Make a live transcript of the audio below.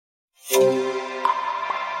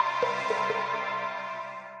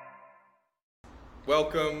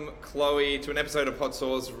Welcome, Chloe, to an episode of Hot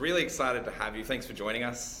Sauce. Really excited to have you. Thanks for joining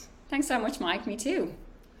us. Thanks so much, Mike. Me too.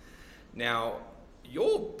 Now,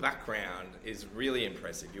 your background is really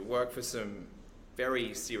impressive. You work for some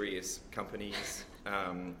very serious companies.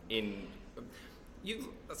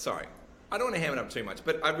 I don't want to ham it up too much,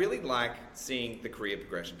 but I really like seeing the career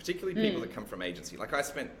progression, particularly people that come from agency. Like I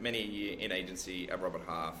spent many a year in agency at Robert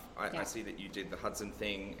Half. I see that you did the Hudson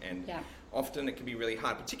thing, and often it can be really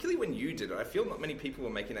hard, particularly when you did it. I feel not many people were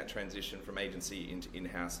making that transition from agency into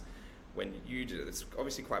in-house when you did it. It's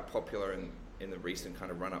obviously quite popular in the recent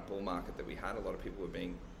kind of run-up bull market that we had. A lot of people were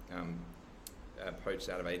being poached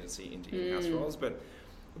out of agency into in-house roles, but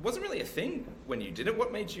it wasn't really a thing when you did it.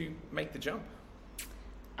 What made you make the jump?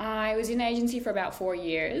 I was in agency for about 4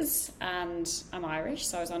 years, and I'm Irish,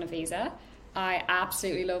 so I was on a visa. I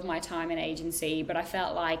absolutely loved my time in agency, but I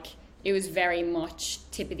felt like it was very much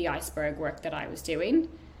tip of the iceberg work that I was doing.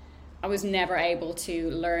 I was never able to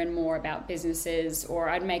learn more about businesses, or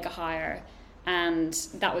I'd make a hire and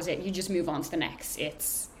that was it. You just move on to the next.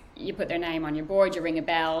 You put their name on your board, you ring a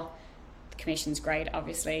bell. The commission's great,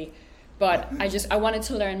 obviously. But I wanted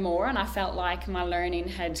to learn more, and I felt like my learning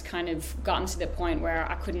had kind of gotten to the point where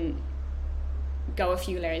I couldn't go a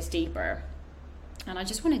few layers deeper. And I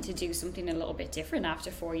just wanted to do something a little bit different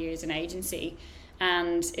after 4 years in agency.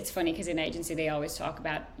 And it's funny because in agency they always talk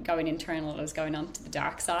about going internal as going on to the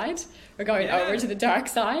dark side, or going over to the dark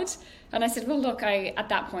side. And I said, well, look, at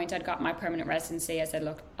that point I'd got my permanent residency. I said,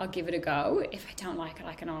 look, I'll give it a go. If I don't like it,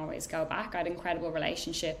 I can always go back. I had incredible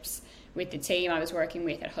relationships with the team I was working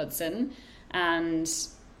with at Hudson, and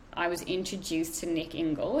I was introduced to Nick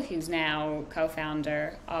Ingle, who's now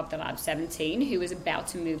co-founder of the Lab 17, who was about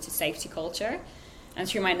to move to safety culture. And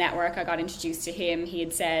through my network, I got introduced to him. He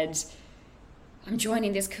had said, I'm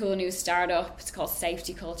joining this cool new startup. It's called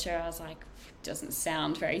Safety Culture. I was like, doesn't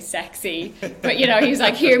sound very sexy. But, he was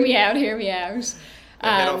like, hear me out. The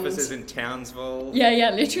head office is in Townsville. Yeah,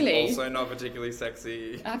 literally. Also not particularly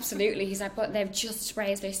sexy. Absolutely. He's like, but they've just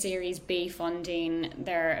raised their Series B funding.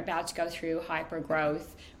 They're about to go through hyper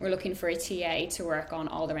growth. We're looking for a TA to work on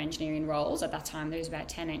all their engineering roles. At that time, there was about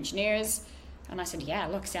 10 engineers. And I said, yeah,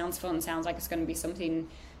 look, sounds fun. Sounds like it's going to be something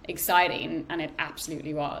exciting. And it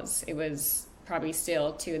absolutely was. It was probably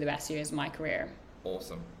still 2 of the best years of my career.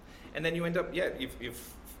 Awesome. And then you end up,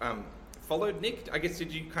 you've followed Nick. I guess,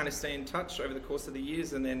 did you kind of stay in touch over the course of the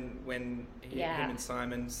years, and then when him and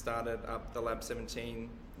Simon started up the Lab 17,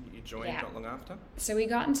 you joined not long after? So we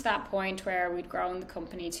got into that point where we'd grown the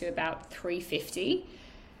company to about 350,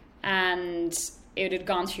 and it had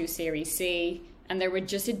gone through Series C, and there were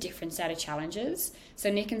just a different set of challenges. So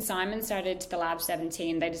Nick and Simon started the Lab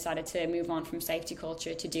 17. They decided to move on from safety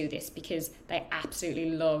culture to do this because they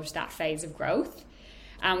absolutely loved that phase of growth.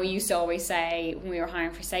 And we used to always say when we were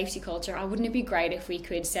hiring for safety culture, wouldn't it be great if we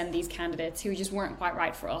could send these candidates who just weren't quite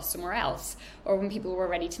right for us somewhere else, or when people were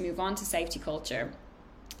ready to move on to safety culture.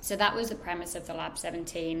 So that was the premise of the Lab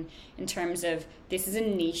 17 in terms of this is a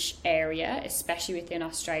niche area, especially within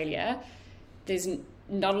Australia. There's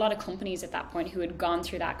not a lot of companies at that point who had gone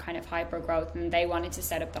through that kind of hyper growth, and they wanted to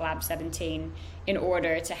set up the Lab 17 in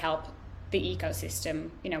order to help the ecosystem,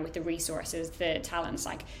 with the resources, the talents,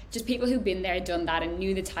 like just people who've been there, done that, and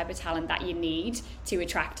knew the type of talent that you need to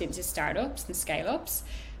attract into startups and scale-ups.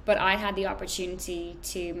 But I had the opportunity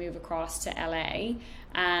to move across to LA,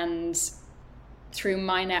 and through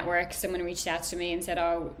my network, someone reached out to me and said,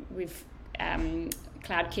 we've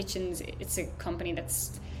Cloud Kitchens, it's a company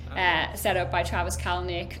that's set up by Travis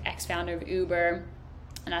Kalanick, ex-founder of Uber.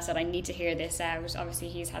 And I said, I need to hear this out. Obviously,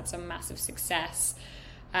 he's had some massive success.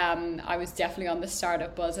 I was definitely on the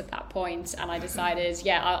startup buzz at that point, and I decided,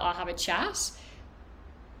 I'll have a chat.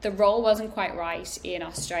 The role wasn't quite right in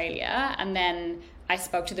Australia, and then I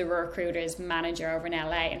spoke to the recruiter's manager over in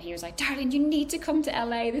LA, and he was like, darling, you need to come to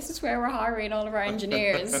LA. This is where we're hiring all of our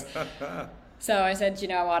engineers. So I said, you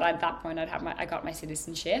know what, at that point I got my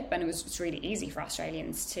citizenship, and it was really easy for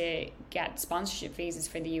Australians to get sponsorship visas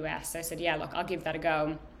for the US. So I said, look, I'll give that a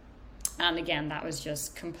go. And again, that was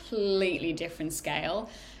just completely different scale,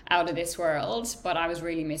 out of this world. But I was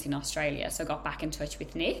really missing Australia. So I got back in touch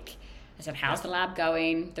with Nick. I said, how's the lab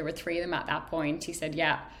going? There were 3 of them at that point. He said,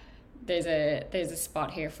 there's a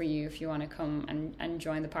spot here for you if you want to come and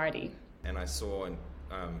join the party. And I saw,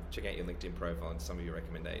 check out your LinkedIn profile and some of your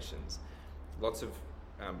recommendations, lots of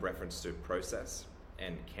reference to process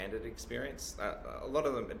and candidate experience. A lot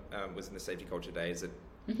of them was in the safety culture days that,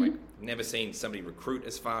 like, never seen somebody recruit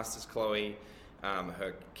as fast as Chloe.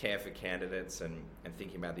 her care for candidates and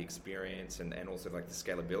thinking about the experience and also like the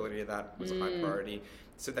scalability of that was a high priority.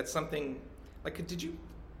 So that's something, like, did you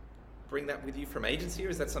bring that with you from agency, or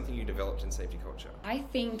is that something you developed in safety culture? I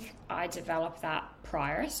think I developed that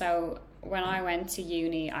prior. So when I went to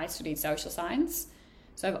uni, I studied social science.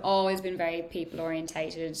 So I've always been very people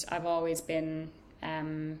orientated. I've always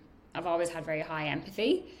had very high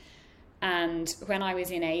empathy. And when I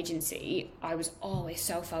was in agency, I was always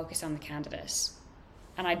so focused on the candidate.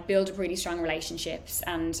 And I'd build really strong relationships,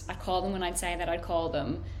 and I'd call them when I'd say that I'd call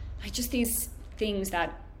them. Like, just these things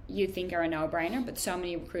that you think are a no-brainer, but so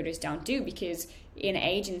many recruiters don't do, because in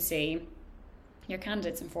agency, your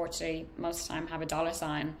candidates, unfortunately, most of the time have a dollar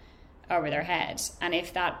sign over their head. And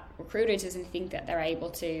if that recruiter doesn't think that they're able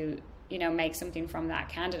to, make something from that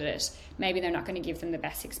candidate, maybe they're not going to give them the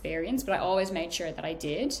best experience. But I always made sure that I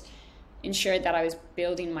did, ensured that I was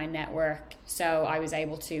building my network, so I was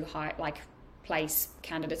able to place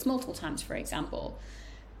candidates multiple times, for example.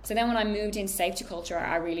 So then when I moved into safety culture,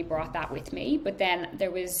 I really brought that with me. But then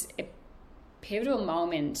there was a pivotal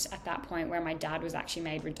moment at that point where my dad was actually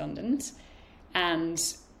made redundant, and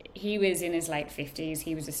he was in his late 50s.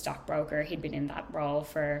 He was a stockbroker. He'd been in that role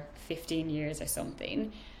for 15 years or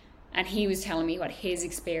something. And he was telling me what his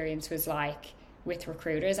experience was like with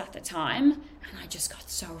recruiters at the time. And I just got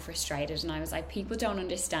so frustrated. And I was like, people don't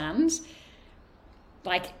understand.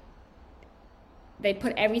 Like, they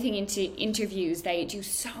put everything into interviews. They do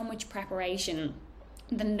so much preparation,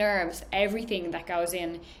 the nerves, everything that goes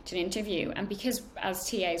into an interview. And because as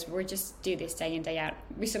TAs, we're just do this day in, day out,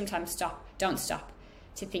 we sometimes don't stop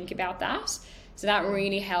to think about that. So that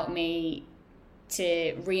really helped me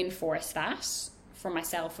to reinforce that for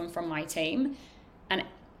myself and from my team. And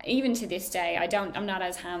even to this day, I'm not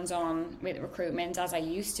as hands-on with recruitment as I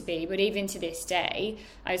used to be, but even to this day,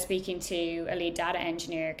 I was speaking to a lead data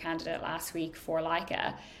engineer candidate last week for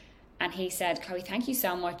Leica, and he said, Chloe, thank you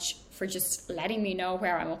so much for just letting me know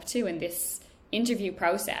where I'm up to in this interview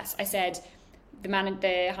process. I said,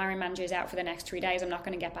 the hiring manager is out for the next 3 days. I'm not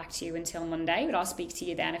going to get back to you until Monday, but I'll speak to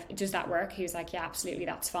you then. Does that work? He was like, yeah, absolutely,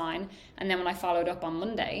 that's fine. And then when I followed up on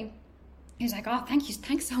Monday, he was like, oh,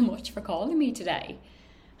 thanks so much for calling me today.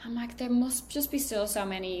 I'm like, there must just be still so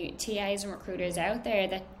many TAs and recruiters out there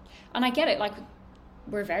that, and I get it, like,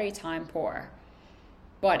 we're very time poor,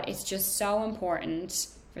 but it's just so important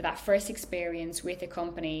for that first experience with a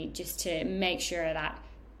company just to make sure that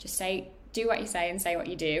just do what you say and say what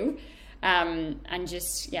you do. And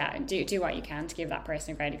just, do what you can to give that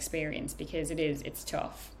person a great experience, because it's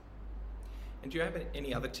tough. And do you have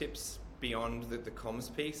any other tips beyond the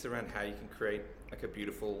comms piece around how you can create like a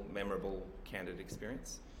beautiful, memorable candidate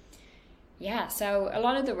experience? Yeah, so a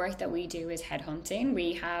lot of the work that we do is headhunting.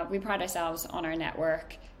 We pride ourselves on our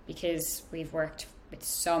network because we've worked with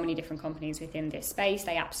so many different companies within this space.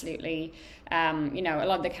 They absolutely, a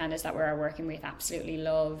lot of the candidates that we're working with absolutely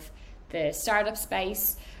love the startup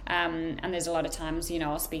space. And there's a lot of times,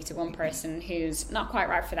 I'll speak to one person who's not quite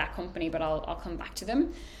right for that company, but I'll come back to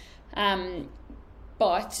them.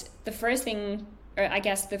 But the first thing, or I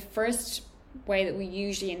guess the first way that we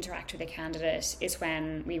usually interact with a candidate is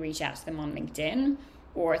when we reach out to them on LinkedIn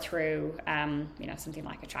or through, something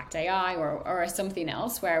like Attract AI or something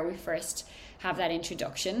else, where we first have that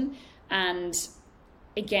introduction. And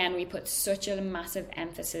again, we put such a massive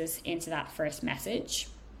emphasis into that first message.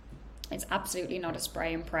 It's absolutely not a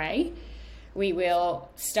spray and pray. We will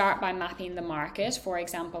start by mapping the market. For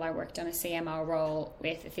example, I worked on a CMO role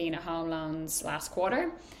with Athena Home Loans last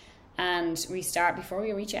quarter. And we start, before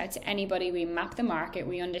we reach out to anybody, we map the market.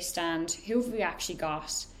 We understand who have we actually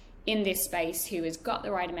got in this space, who has got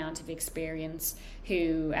the right amount of experience,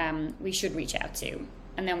 who we should reach out to.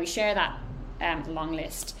 And then we share that long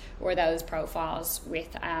list or those profiles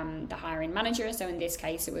with the hiring manager. So in this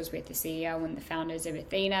case, it was with the CEO and the founders of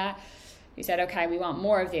Athena. We said, okay, we want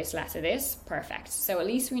more of this, less of this. Perfect. So at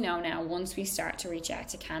least we know now, once we start to reach out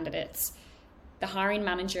to candidates, the hiring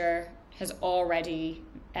manager has already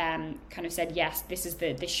kind of said, yes, this is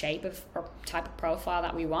the shape of or type of profile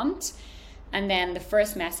that we want. And then the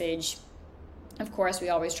first message, of course, we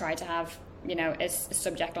always try to have, a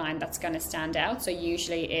subject line that's going to stand out. So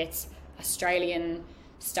usually it's Australian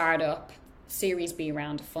startup, Series B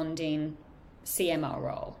round of funding, CMO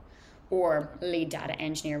role, or lead data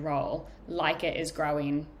engineer role. Leica is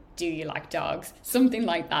growing. Do you like dogs? Something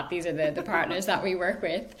like that. These are the partners that we work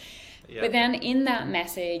with. Yep. But then in that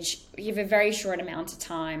message, you have a very short amount of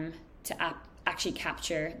time to actually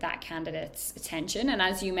capture that candidate's attention. And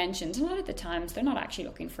as you mentioned, a lot of the times they're not actually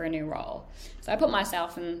looking for a new role. So I put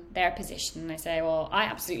myself in their position and I say, well, I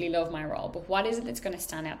absolutely love my role, but what is it that's going to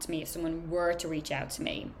stand out to me if someone were to reach out to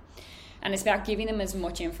me? And it's about giving them as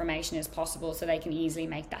much information as possible so they can easily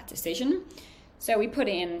make that decision. So we put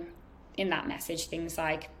in that message things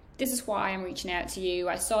like, this is why I'm reaching out to you,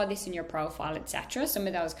 I saw this in your profile, etc. Some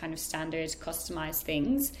of those kind of standard customized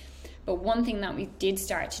things. But one thing that we did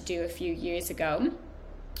start to do a few years ago,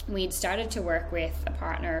 we'd started to work with a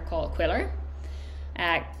partner called Qwilr.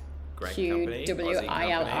 Qwilr.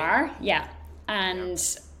 Yeah.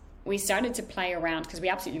 And we started to play around because we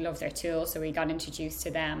absolutely love their tool. So we got introduced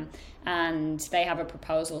to them, and they have a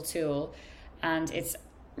proposal tool, and it's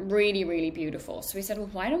really, really beautiful. So we said, well,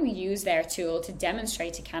 why don't we use their tool to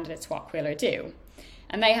demonstrate to candidates what Qwilr do?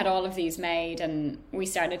 And they had all of these made, and we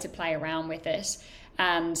started to play around with it.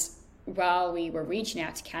 And while we were reaching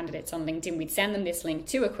out to candidates on LinkedIn, we'd send them this link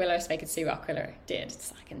to a Qwilr so they could see what Qwilr did.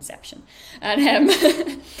 It's like Inception.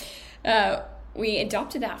 And we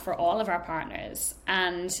adopted that for all of our partners.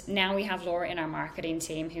 And now we have Laura in our marketing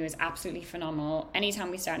team, who is absolutely phenomenal. Anytime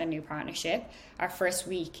we start a new partnership, our first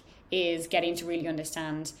week is getting to really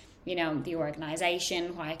understand, you know, the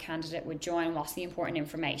organization, why a candidate would join, what's the important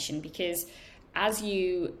information. Because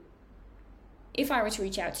if I were to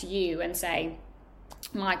reach out to you and say,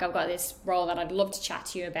 Mike, I've got this role that I'd love to chat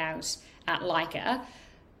to you about at Leica,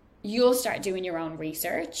 you'll start doing your own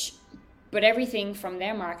research. But everything from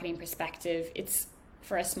their marketing perspective, it's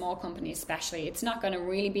for a small company especially, it's not going to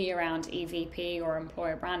really be around EVP or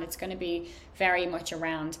employer brand. It's going to be very much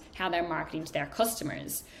around how they're marketing to their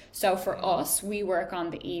customers. So for us, we work on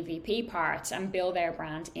the EVP part and build their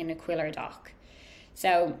brand in a Qwilr doc.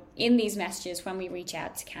 So in these messages, when we reach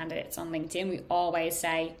out to candidates on LinkedIn, we always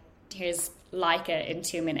say, here's Leica in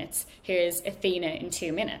 2 minutes. Here's Athena in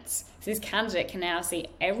 2 minutes. So this candidate can now see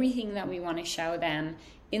everything that we want to show them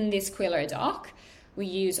in this Qwilr doc. We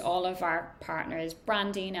use all of our partners'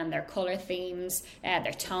 branding and their color themes,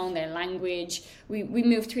 their tone, their language. We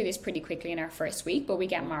move through this pretty quickly in our first week, but we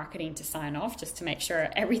get marketing to sign off just to make sure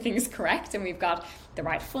everything's correct and we've got the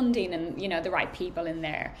right funding and, you know, the right people in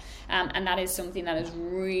there. And that is something that has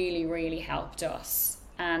really, really helped us.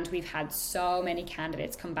 And we've had so many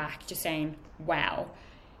candidates come back just saying, wow.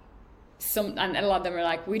 And a lot of them are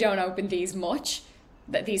like, we don't open these types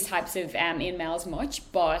of emails much,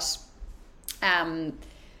 but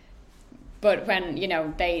when, you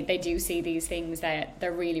know, they do see these things,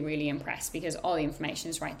 they're really, really impressed because all the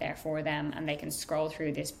information is right there for them, and they can scroll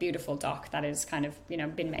through this beautiful doc that is kind of, you know,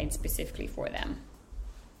 been made specifically for them.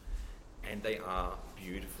 And they are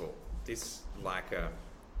beautiful. This Leica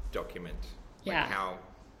document, like yeah.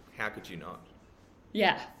 How could you not?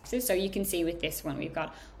 Yeah. So you can see with this one, we've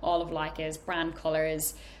got all of Leica's brand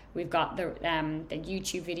colors. We've got the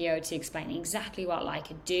YouTube video to explain exactly what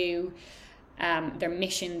Leica do, their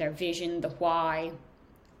mission, their vision, the why,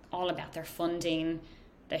 all about their funding,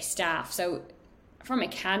 their staff. So from a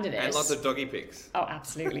candidate... And lots of doggy pics. Oh,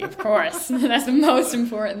 absolutely, of course. That's the most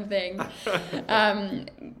important thing.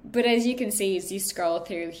 But as you can see, as you scroll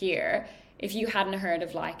through here, if you hadn't heard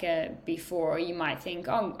of Leica before, you might think,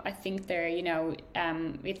 oh, I think they're, you know,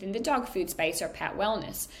 within the dog food space or pet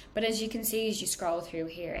wellness. But as you can see, as you scroll through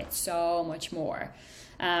here, it's so much more.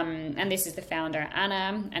 And this is the founder,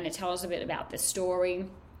 Anna, and it tells a bit about the story,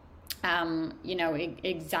 you know,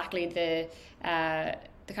 exactly the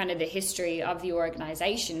kind of the history of the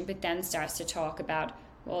organization, but then starts to talk about,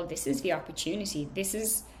 well, this is the opportunity. This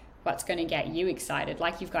is what's going to get you excited.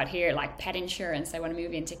 Like you've got here, like pet insurance. They want to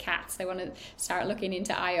move into cats. They want to start looking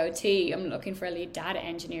into IoT. I'm looking for a lead data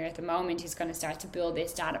engineer at the moment who's going to start to build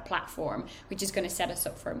this data platform, which is going to set us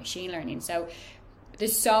up for machine learning. So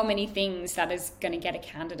there's so many things that is going to get a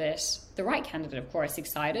candidate, the right candidate, of course,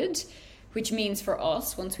 excited, which means for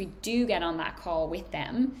us, once we do get on that call with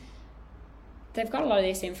them, they've got a lot of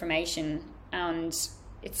this information and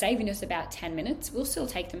it's saving us about 10 minutes. We'll still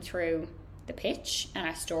take them through the pitch and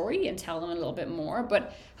our story and tell them a little bit more,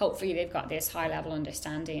 but hopefully they've got this high level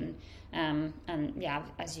understanding. And yeah,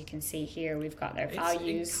 as you can see here, we've got their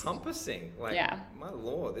values. It's encompassing. Like, yeah. My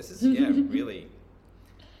lord, this is really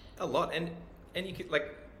a lot. And you could,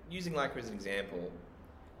 like, using Leica as an example,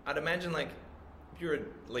 I'd imagine, like, if you're a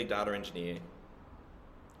lead data engineer, you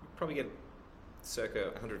probably get circa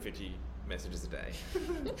 150 messages a day.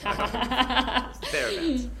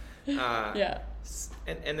 Thereabouts. Yeah.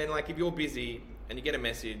 And then, like, if you're busy and you get a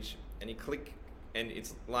message and you click and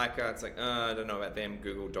it's Leica, it's like, I don't know about them,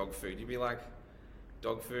 Google dog food. You'd be like,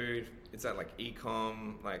 dog food? Is that like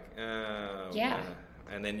e-com? Like, yeah.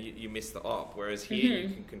 And then you miss the op. Whereas here you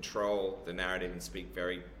can control the narrative and speak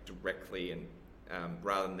very directly, and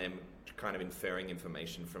rather than them kind of inferring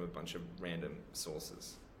information from a bunch of random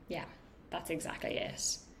sources. Yeah, that's exactly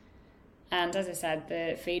it. And as I said,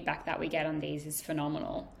 the feedback that we get on these is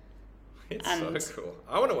phenomenal. It's so cool.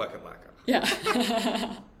 I want to work at Lacquer.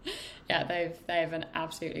 Yeah. Yeah, they have an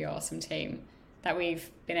absolutely awesome team that we've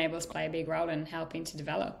been able to play a big role in helping to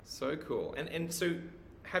develop. So cool. And so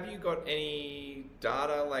have you got any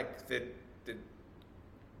data like that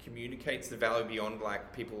communicates the value beyond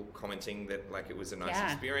like people commenting that like it was a nice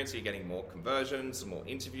experience? Are you getting more conversions, more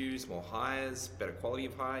interviews, more hires, better quality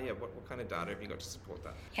of hire? Yeah, what kind of data have you got to support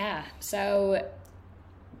that? Yeah, so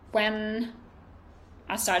when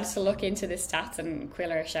I started to look into the stats, and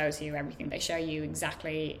Qwilr shows you everything. They show you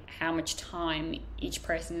exactly how much time each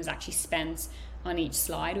person has actually spent on each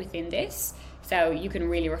slide within this. So you can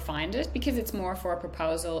really refine it because it's more for a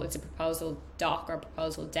proposal. It's a proposal doc or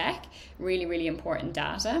proposal deck. Really, really important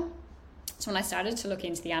data. So when I started to look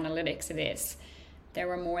into the analytics of this, there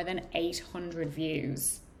were more than 800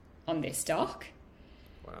 views on this doc.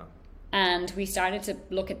 Wow. And we started to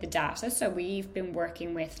look at the data. So we've been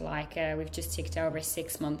working with we've just ticked over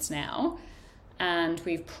 6 months now. And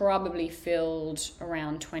we've probably filled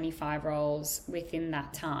around 25 roles within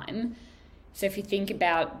that time. So if you think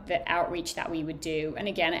about the outreach that we would do, and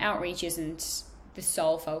again, outreach isn't the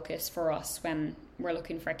sole focus for us when we're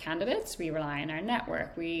looking for candidates. We rely on our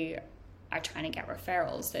network. We are trying to get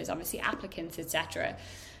referrals. There's obviously applicants, etc.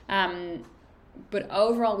 But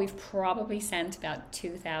overall, we've probably sent about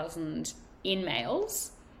 2,000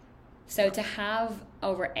 in-mails. So to have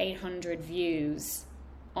over 800 views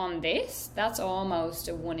on this, that's almost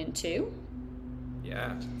a 1 in 2.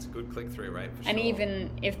 Yeah, it's a good click-through rate for sure. And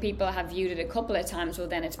even if people have viewed it a couple of times, well,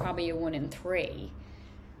 then it's probably a 1 in 3,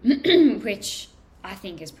 which I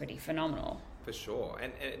think is pretty phenomenal. For sure.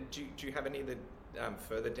 And do you have any of the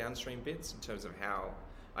further downstream bits in terms of how...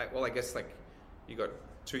 I guess like you got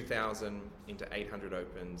 2,000 into 800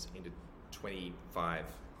 opens into 25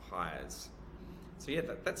 hires. So yeah,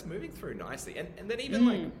 that's moving through nicely. And then even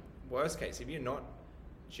like worst case, if you're not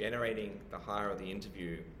generating the hire or the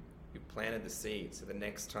interview, you planted the seed. So the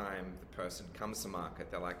next time the person comes to market,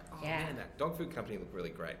 they're like, oh man, that dog food company looked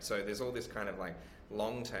really great. So there's all this kind of like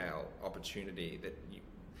long tail opportunity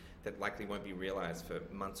that likely won't be realized for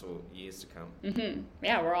months or years to come. Mm-hmm.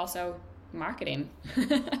 Yeah, we're also marketing.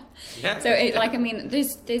 Yeah. So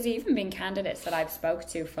there's even been candidates that I've spoke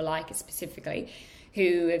to for Leica specifically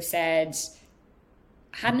who have said,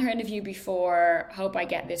 hadn't heard of you before, hope I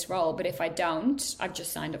get this role, but if I don't, I've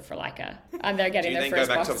just signed up for Leica. And they're getting their first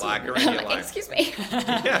box. Do you then go back to Leica and you're like, excuse me.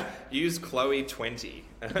 Yeah, use Cloe 20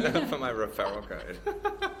 for my referral code.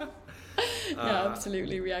 No,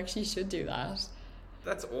 absolutely. We actually should do that.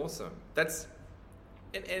 That's awesome.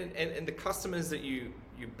 And the customers that you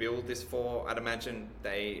build this for, I'd imagine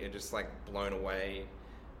they are just like blown away.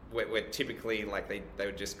 Where typically like they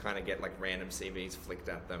would just kind of get like random CVs flicked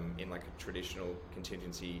at them in like a traditional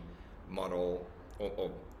contingency model,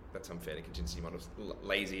 or that's unfair to contingency models,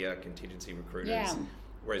 lazier contingency recruiters. Yeah.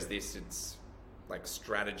 Whereas this, it's like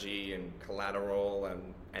strategy and collateral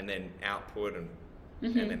and then output and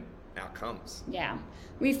then outcomes. Yeah,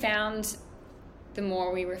 we found the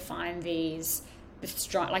more we refine these, the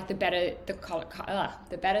better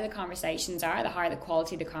the conversations are, the higher the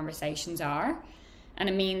quality the conversations are. And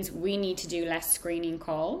it means we need to do less screening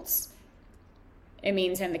calls. It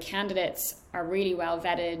means then the candidates are really well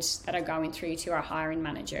vetted that are going through to our hiring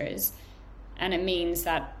managers. And it means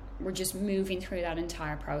that we're just moving through that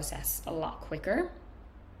entire process a lot quicker.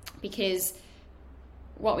 Because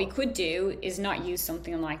what we could do is not use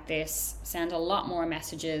something like this, send a lot more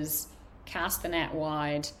messages, cast the net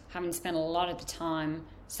wide, having spent a lot of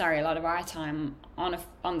our time on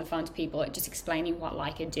the phone to people, just explaining what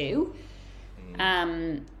Leica do.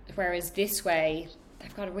 Whereas this way,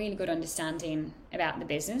 they've got a really good understanding about the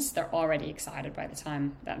business. They're already excited by the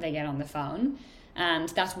time that they get on the phone. And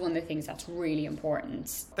that's one of the things that's really important.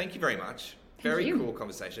 Thank you very much. Very cool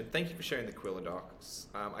conversation. Thank you for sharing the Qwilr docs.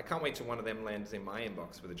 I can't wait till one of them lands in my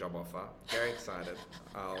inbox with a job offer. Very excited.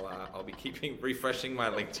 I'll be refreshing my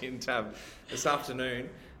LinkedIn tab this afternoon.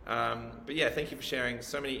 But yeah, thank you for sharing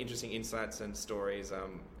so many interesting insights and stories. I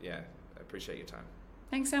appreciate your time.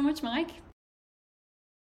 Thanks so much, Mike.